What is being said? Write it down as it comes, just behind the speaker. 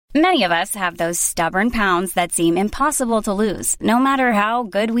Many of us have those stubborn pounds that seem impossible to lose, no matter how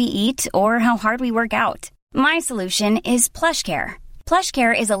good we eat or how hard we work out. My solution is PlushCare.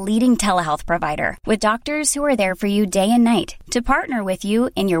 PlushCare is a leading telehealth provider with doctors who are there for you day and night to partner with you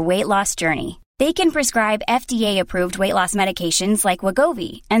in your weight loss journey. They can prescribe FDA-approved weight loss medications like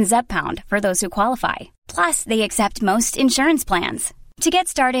Wegovy and Zepbound for those who qualify. Plus, they accept most insurance plans. To get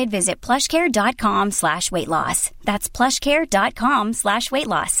started, visit plushcare.com/weightloss. That's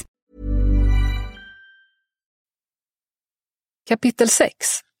plushcare.com/weightloss. Kapitel 6.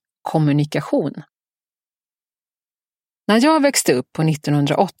 Kommunikation. När jag växte upp på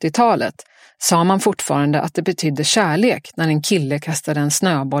 1980-talet sa man fortfarande att det betydde kärlek när en kille kastade en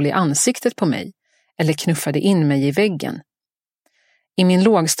snöboll i ansiktet på mig eller knuffade in mig i väggen. I min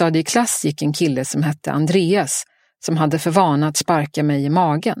lågstadieklass gick en kille som hette Andreas som hade för vana att sparka mig i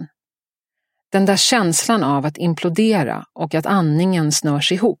magen. Den där känslan av att implodera och att andningen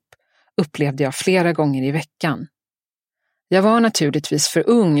snörs ihop upplevde jag flera gånger i veckan. Jag var naturligtvis för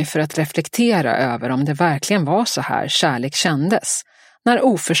ung för att reflektera över om det verkligen var så här kärlek kändes, när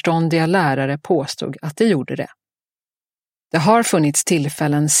oförståndiga lärare påstod att det gjorde det. Det har funnits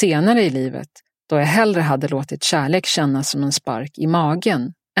tillfällen senare i livet då jag hellre hade låtit kärlek kännas som en spark i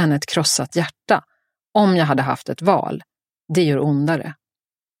magen än ett krossat hjärta, om jag hade haft ett val. Det gör ondare.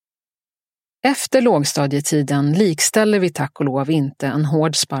 Efter lågstadietiden likställer vi tack och lov inte en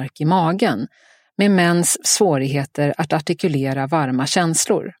hård spark i magen med mäns svårigheter att artikulera varma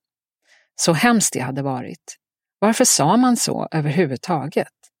känslor. Så hemskt det hade varit. Varför sa man så överhuvudtaget?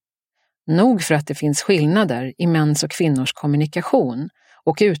 Nog för att det finns skillnader i mäns och kvinnors kommunikation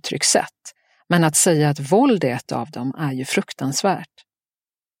och uttryckssätt, men att säga att våld är ett av dem är ju fruktansvärt.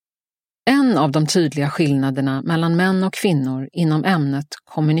 En av de tydliga skillnaderna mellan män och kvinnor inom ämnet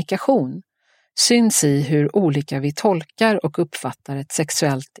kommunikation syns i hur olika vi tolkar och uppfattar ett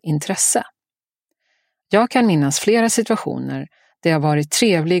sexuellt intresse. Jag kan minnas flera situationer där jag varit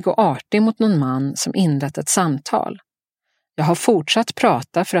trevlig och artig mot någon man som inlett ett samtal. Jag har fortsatt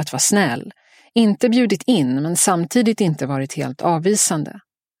prata för att vara snäll, inte bjudit in men samtidigt inte varit helt avvisande.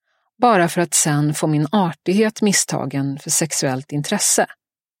 Bara för att sen få min artighet misstagen för sexuellt intresse.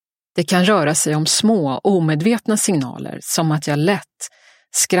 Det kan röra sig om små, omedvetna signaler som att jag lätt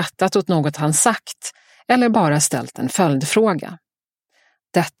skrattat åt något han sagt eller bara ställt en följdfråga.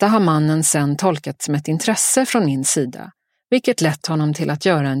 Detta har mannen sen tolkat som ett intresse från min sida, vilket lett honom till att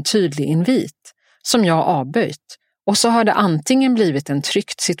göra en tydlig invit som jag avböjt, och så har det antingen blivit en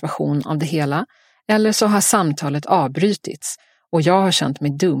tryckt situation av det hela eller så har samtalet avbrytits och jag har känt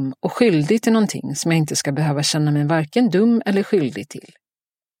mig dum och skyldig till någonting som jag inte ska behöva känna mig varken dum eller skyldig till.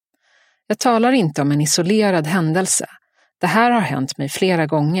 Jag talar inte om en isolerad händelse. Det här har hänt mig flera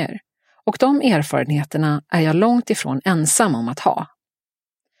gånger och de erfarenheterna är jag långt ifrån ensam om att ha.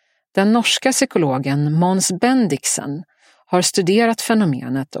 Den norska psykologen Måns Bendiksen har studerat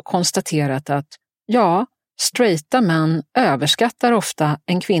fenomenet och konstaterat att straighta män överskattar ofta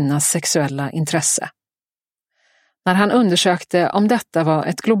en kvinnas sexuella intresse. När han undersökte om detta var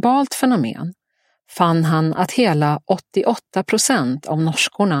ett globalt fenomen fann han att hela 88% av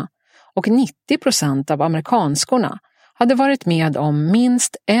norskorna och 90% av amerikanskorna hade varit med om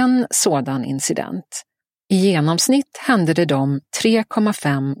minst en sådan incident. I genomsnitt hände det dem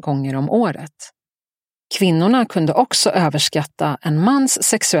 3,5 gånger om året. Kvinnorna kunde också överskatta en mans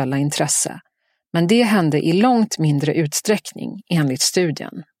sexuella intresse, men det hände i långt mindre utsträckning enligt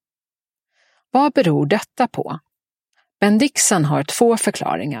studien. Vad beror detta på? Bendiksen har 2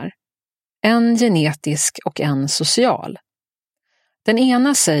 förklaringar, en genetisk och en social. Den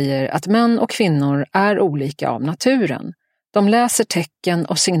ena säger att män och kvinnor är olika av naturen. De läser tecken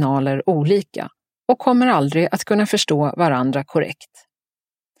och signaler olika och kommer aldrig att kunna förstå varandra korrekt.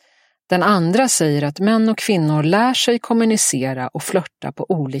 Den andra säger att män och kvinnor lär sig kommunicera och flirta på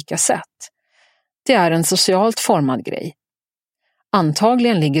olika sätt. Det är en socialt formad grej.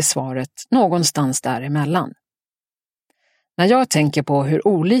 Antagligen ligger svaret någonstans däremellan. När jag tänker på hur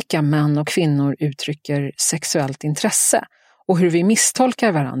olika män och kvinnor uttrycker sexuellt intresse och hur vi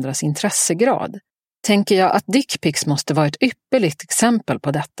misstolkar varandras intressegrad, tänker jag att dickpics måste vara ett ypperligt exempel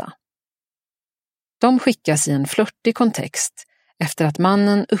på detta. De skickas i en flörtig kontext efter att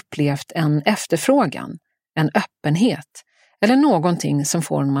mannen upplevt en efterfrågan, en öppenhet eller någonting som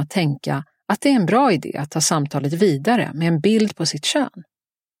får honom att tänka att det är en bra idé att ta samtalet vidare med en bild på sitt kön.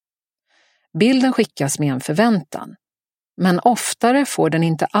 Bilden skickas med en förväntan, men oftare får den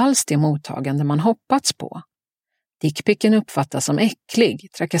inte alls det mottagande man hoppats på. Dickpicken uppfattas som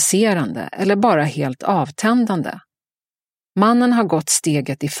äcklig, trakasserande eller bara helt avtändande. Mannen har gått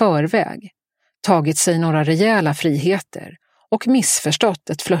steget i förväg, tagit sig några rejäla friheter och missförstått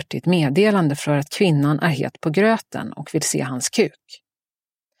ett flörtigt meddelande för att kvinnan är het på gröten och vill se hans kuk.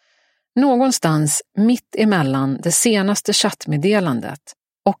 Någonstans mitt emellan det senaste chattmeddelandet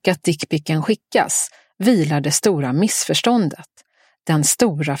och att dickpicken skickas vilar det stora missförståndet, den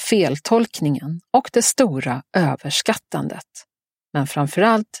stora feltolkningen och det stora överskattandet. Men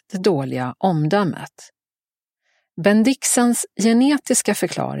framförallt det dåliga omdömet. Bendixens genetiska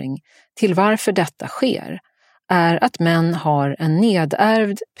förklaring till varför detta sker är att män har en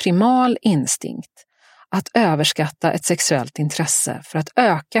nedärvd primal instinkt att överskatta ett sexuellt intresse för att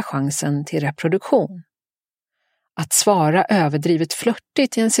öka chansen till reproduktion. Att svara överdrivet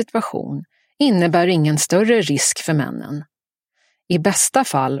flörtigt i en situation innebär ingen större risk för männen. I bästa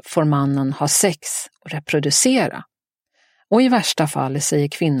fall får mannen ha sex och reproducera. Och i värsta fall säger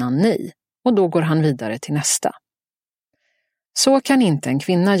kvinnan nej och då går han vidare till nästa. Så kan inte en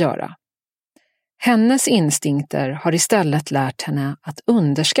kvinna göra. Hennes instinkter har istället lärt henne att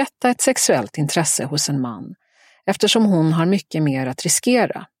underskatta ett sexuellt intresse hos en man eftersom hon har mycket mer att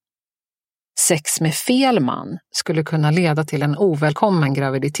riskera. Sex med fel man skulle kunna leda till en ovälkommen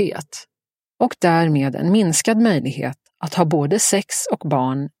graviditet och därmed en minskad möjlighet att ha både sex och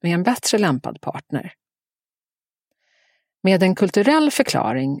barn med en bättre lämpad partner. Med en kulturell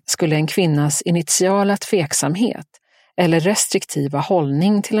förklaring skulle en kvinnas initiala tveksamhet eller restriktiva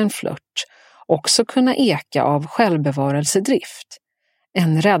hållning till en flört också kunna eka av självbevarelsedrift,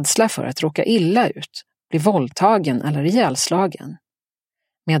 en rädsla för att råka illa ut, bli våldtagen eller ihjälslagen.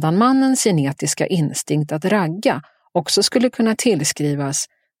 Medan mannens genetiska instinkt att ragga också skulle kunna tillskrivas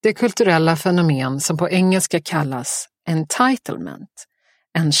det kulturella fenomen som på engelska kallas entitlement,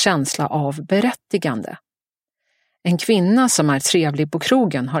 en känsla av berättigande. En kvinna som är trevlig på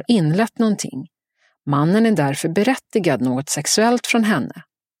krogen har inlett någonting. Mannen är därför berättigad något sexuellt från henne.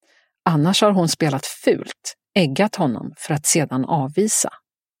 Annars har hon spelat fult, äggat honom för att sedan avvisa.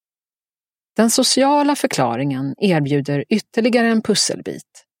 Den sociala förklaringen erbjuder ytterligare en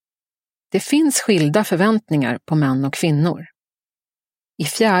pusselbit. Det finns skilda förväntningar på män och kvinnor. I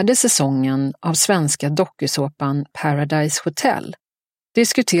 4:e säsongen av svenska dokusåpan Paradise Hotel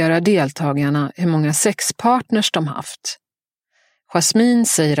diskuterar deltagarna hur många sexpartners de haft. Jasmine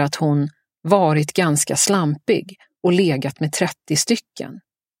säger att hon varit ganska slampig och legat med 30 stycken.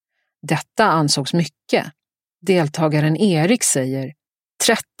 Detta ansågs mycket. Deltagaren Erik säger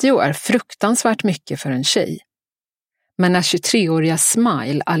 30 är fruktansvärt mycket för en tjej. Men när 23-åriga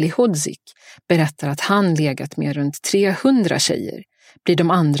Smile Alihodzik berättar att han legat med runt 300 tjejer blir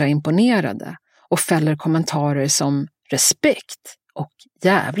de andra imponerade och fäller kommentarer som respekt och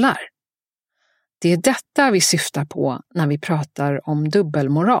jävlar. Det är detta vi syftar på när vi pratar om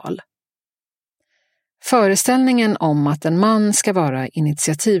dubbelmoral. Föreställningen om att en man ska vara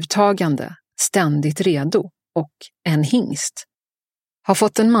initiativtagande, ständigt redo och en hingst har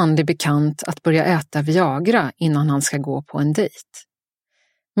fått en manlig bekant att börja äta Viagra innan han ska gå på en dejt.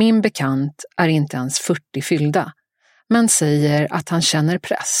 Min bekant är inte ens 40 fyllda, men säger att han känner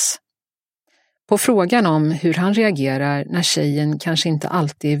press. På frågan om hur han reagerar när tjejen kanske inte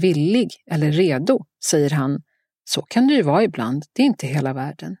alltid är villig eller redo, säger han, så kan det ju vara ibland, det är inte hela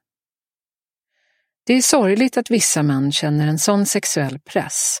världen. Det är sorgligt att vissa män känner en sån sexuell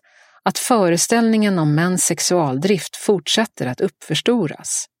press, att föreställningen om mäns sexualdrift fortsätter att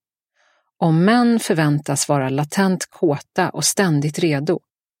uppförstoras. Om män förväntas vara latent kåta och ständigt redo,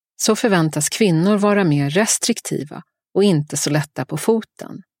 så förväntas kvinnor vara mer restriktiva och inte så lätta på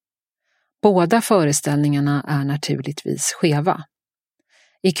foten. Båda föreställningarna är naturligtvis skeva.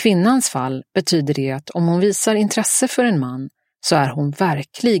 I kvinnans fall betyder det att om hon visar intresse för en man så är hon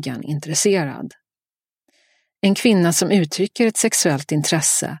verkligen intresserad. En kvinna som uttrycker ett sexuellt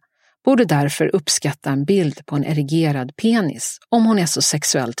intresse borde därför uppskatta en bild på en erigerad penis om hon är så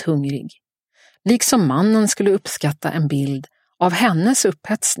sexuellt hungrig. Liksom mannen skulle uppskatta en bild av hennes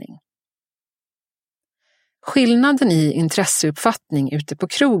upphetsning. Skillnaden i intresseuppfattning ute på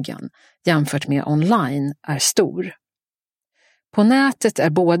krogen jämfört med online är stor. På nätet är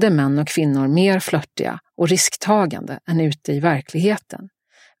både män och kvinnor mer flörtiga och risktagande än ute i verkligheten,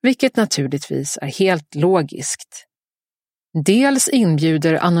 vilket naturligtvis är helt logiskt. Dels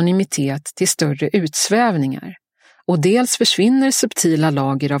inbjuder anonymitet till större utsvävningar och dels försvinner subtila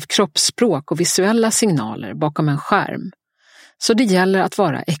lager av kroppsspråk och visuella signaler bakom en skärm, så det gäller att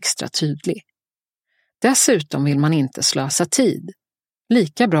vara extra tydlig. Dessutom vill man inte slösa tid.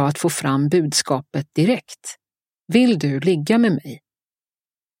 Lika bra att få fram budskapet direkt. Vill du ligga med mig?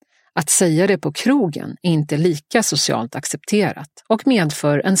 Att säga det på krogen är inte lika socialt accepterat och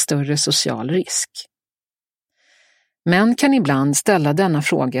medför en större social risk. Män kan ibland ställa denna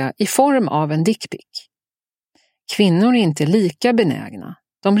fråga i form av en dickpic. Kvinnor är inte lika benägna.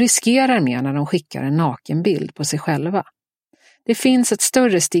 De riskerar mer när de skickar en nakenbild på sig själva. Det finns ett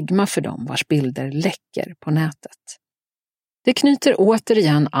större stigma för dem vars bilder läcker på nätet. Det knyter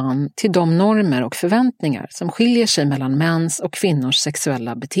återigen an till de normer och förväntningar som skiljer sig mellan mäns och kvinnors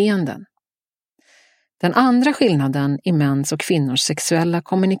sexuella beteenden. Den andra skillnaden i mäns och kvinnors sexuella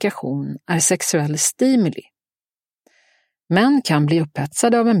kommunikation är sexuell stimuli. Män kan bli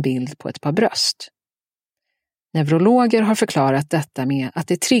upphetsade av en bild på ett par bröst. Neurologer har förklarat detta med att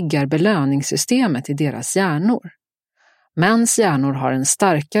det triggar belöningssystemet i deras hjärnor. Mäns hjärnor har en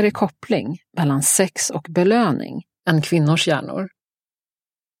starkare koppling mellan sex och belöning än kvinnors hjärnor.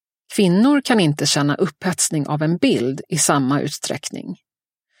 Kvinnor kan inte känna upphetsning av en bild i samma utsträckning.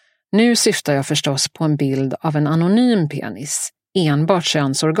 Nu syftar jag förstås på en bild av en anonym penis, enbart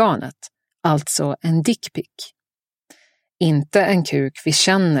könsorganet, alltså en dickpic. Inte en kuk vi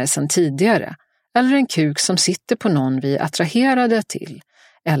känner sedan tidigare, eller en kuk som sitter på någon vi är attraherade till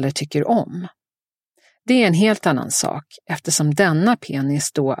eller tycker om. Det är en helt annan sak eftersom denna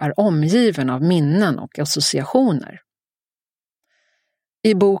penis då är omgiven av minnen och associationer.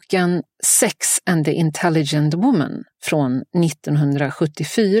 I boken Sex and the Intelligent Woman från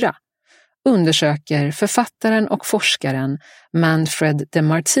 1974 undersöker författaren och forskaren Manfred De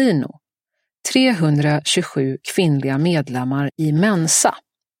Martino 327 kvinnliga medlemmar i Mensa.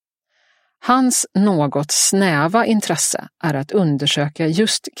 Hans något snäva intresse är att undersöka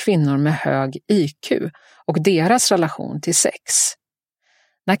just kvinnor med hög IQ och deras relation till sex.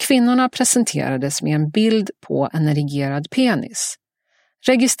 När kvinnorna presenterades med en bild på en erigerad penis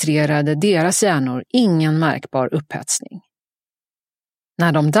registrerade deras hjärnor ingen märkbar upphetsning.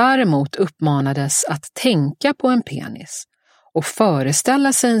 När de däremot uppmanades att tänka på en penis och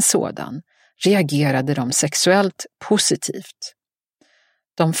föreställa sig en sådan reagerade de sexuellt positivt.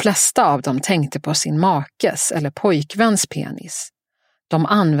 De flesta av dem tänkte på sin makes eller pojkväns penis. De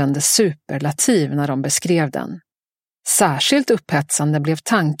använde superlativ när de beskrev den. Särskilt upphetsande blev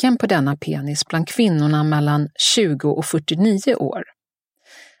tanken på denna penis bland kvinnorna mellan 20 och 49 år.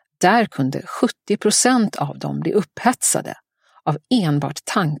 Där kunde 70% av dem bli upphetsade av enbart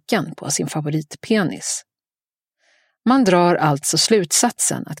tanken på sin favoritpenis. Man drar alltså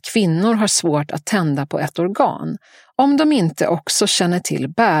slutsatsen att kvinnor har svårt att tända på ett organ om de inte också känner till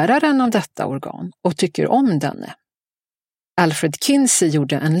bäraren av detta organ och tycker om denne. Alfred Kinsey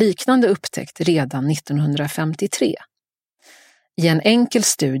gjorde en liknande upptäckt redan 1953. I en enkel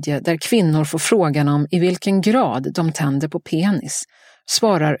studie där kvinnor får frågan om i vilken grad de tänder på penis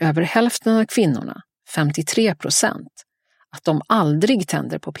svarar över hälften av kvinnorna, 53%, att de aldrig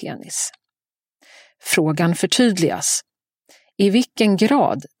tänder på penis. Frågan förtydligas. I vilken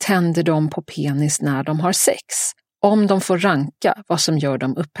grad tänder de på penis när de har sex, om de får ranka vad som gör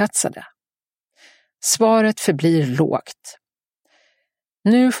dem upphetsade? Svaret förblir lågt.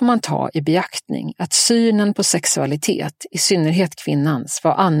 Nu får man ta i beaktning att synen på sexualitet, i synnerhet kvinnans,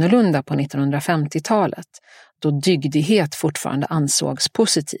 var annorlunda på 1950-talet, då dygdighet fortfarande ansågs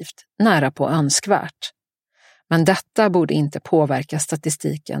positivt, nära på önskvärt. Men detta borde inte påverka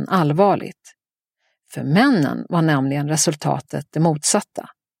statistiken allvarligt. För männen var nämligen resultatet det motsatta.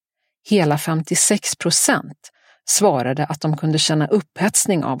 Hela 56% svarade att de kunde känna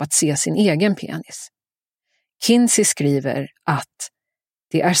upphetsning av att se sin egen penis. Kinsey skriver att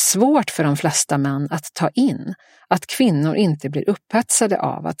det är svårt för de flesta män att ta in att kvinnor inte blir upphetsade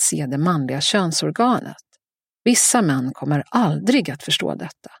av att se det manliga könsorganet. Vissa män kommer aldrig att förstå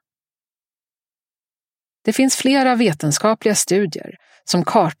detta. Det finns flera vetenskapliga studier som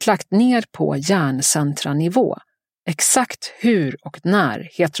kartlagt ner på hjärncentranivå exakt hur och när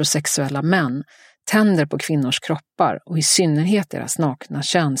heterosexuella män tänder på kvinnors kroppar och i synnerhet deras nakna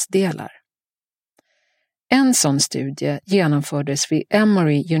könsdelar. En sån studie genomfördes vid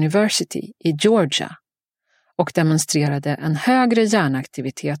Emory University i Georgia och demonstrerade en högre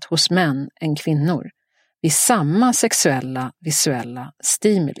hjärnaktivitet hos män än kvinnor vid samma sexuella visuella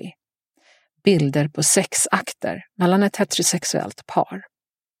stimuli. Bilder på sexakter mellan ett heterosexuellt par.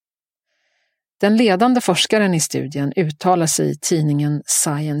 Den ledande forskaren i studien uttalar sig i tidningen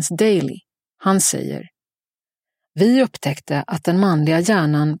Science Daily. Han säger: Vi upptäckte att den manliga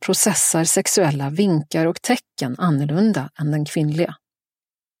hjärnan processar sexuella vinkar och tecken annorlunda än den kvinnliga.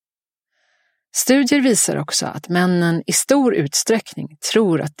 Studier visar också att männen i stor utsträckning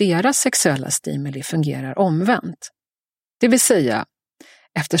tror att deras sexuella stimuli fungerar omvänt. Det vill säga,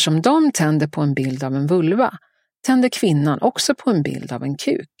 eftersom de tänder på en bild av en vulva, tänder kvinnan också på en bild av en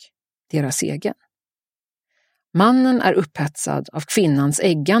kuk, deras egen. Mannen är upphetsad av kvinnans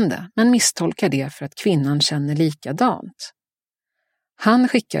äggande men misstolkar det för att kvinnan känner likadant. Han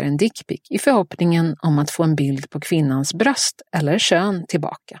skickar en dickpic i förhoppningen om att få en bild på kvinnans bröst eller kön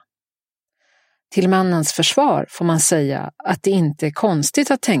tillbaka. Till mannens försvar får man säga att det inte är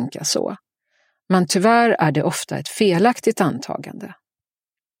konstigt att tänka så, men tyvärr är det ofta ett felaktigt antagande.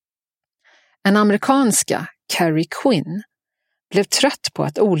 En amerikanska, Carrie Quinn, blev trött på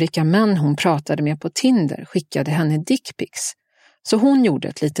att olika män hon pratade med på Tinder skickade henne dickpics, så hon gjorde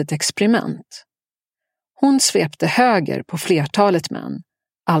ett litet experiment. Hon svepte höger på flertalet män,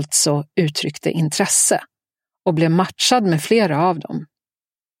 alltså uttryckte intresse, och blev matchad med flera av dem.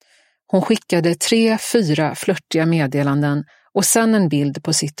 Hon skickade 3-4 flörtiga meddelanden och sedan en bild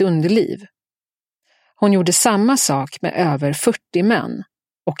på sitt underliv. Hon gjorde samma sak med över 40 män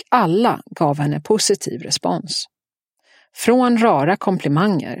och alla gav henne positiv respons. Från rara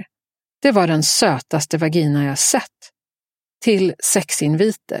komplimanger, det var den sötaste vagina jag sett, till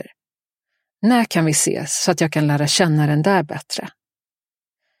sexinviter. När kan vi ses så att jag kan lära känna den där bättre?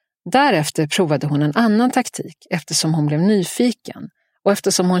 Därefter provade hon en annan taktik eftersom hon blev nyfiken och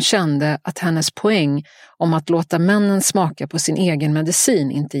eftersom hon kände att hennes poäng om att låta männen smaka på sin egen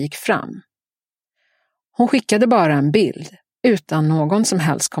medicin inte gick fram. Hon skickade bara en bild utan någon som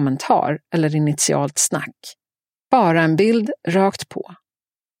helst kommentar eller initialt snack. Bara en bild rakt på.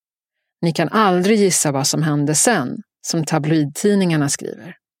 Ni kan aldrig gissa vad som hände sen, som tabloidtidningarna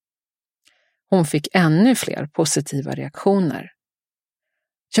skriver. Hon fick ännu fler positiva reaktioner.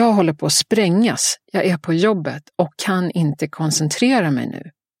 Jag håller på att sprängas, jag är på jobbet och kan inte koncentrera mig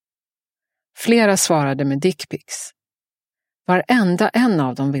nu. Flera svarade med dickpics. Varenda en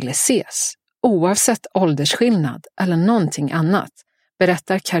av dem ville ses, oavsett åldersskillnad eller någonting annat,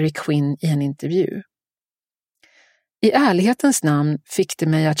 berättar Carrie Quinn i en intervju. I ärlighetens namn fick det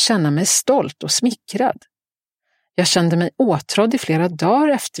mig att känna mig stolt och smickrad. Jag kände mig åtrådd i flera dagar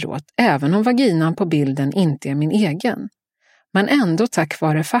efteråt, även om vaginan på bilden inte är min egen. Men ändå tack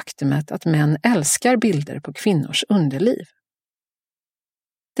vare faktumet att män älskar bilder på kvinnors underliv.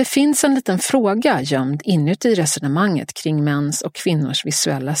 Det finns en liten fråga gömd inuti resonemanget kring mäns och kvinnors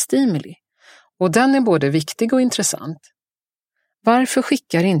visuella stimuli. Och den är både viktig och intressant. Varför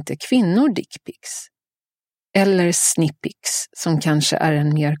skickar inte kvinnor dickpics? Eller snippics, som kanske är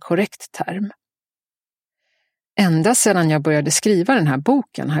en mer korrekt term. Ända sedan jag började skriva den här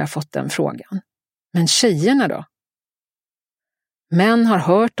boken har jag fått den frågan. Men tjejerna då? Män har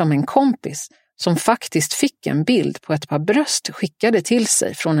hört om en kompis som faktiskt fick en bild på ett par bröst skickade till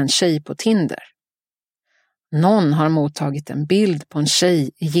sig från en tjej på Tinder. Någon har mottagit en bild på en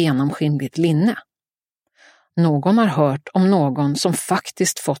tjej i genomskinligt linne. Någon har hört om någon som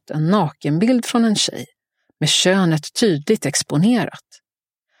faktiskt fått en nakenbild från en tjej med könet tydligt exponerat.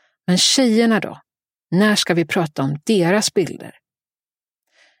 Men tjejerna då? När ska vi prata om deras bilder?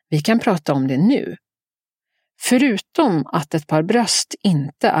 Vi kan prata om det nu. Förutom att ett par bröst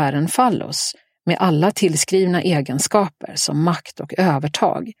inte är en fallos med alla tillskrivna egenskaper som makt och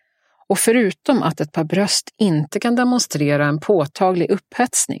övertag, och förutom att ett par bröst inte kan demonstrera en påtaglig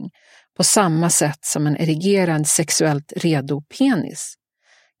upphetsning på samma sätt som en erigerad sexuellt redo penis,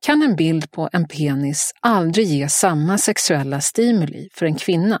 kan en bild på en penis aldrig ge samma sexuella stimuli för en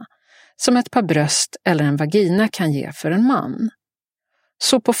kvinna som ett par bröst eller en vagina kan ge för en man.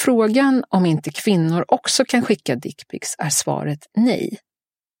 Så på frågan om inte kvinnor också kan skicka dickpics är svaret nej.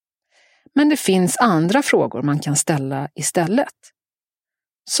 Men det finns andra frågor man kan ställa istället.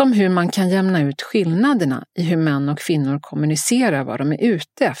 Som hur man kan jämna ut skillnaderna i hur män och kvinnor kommunicerar vad de är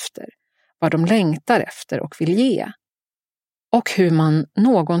ute efter, vad de längtar efter och vill ge. Och hur man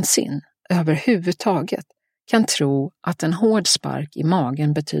någonsin överhuvudtaget kan tro att en hård spark i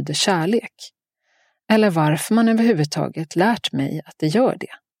magen betyder kärlek. Eller varför man överhuvudtaget lärt mig att det gör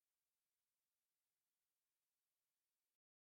det.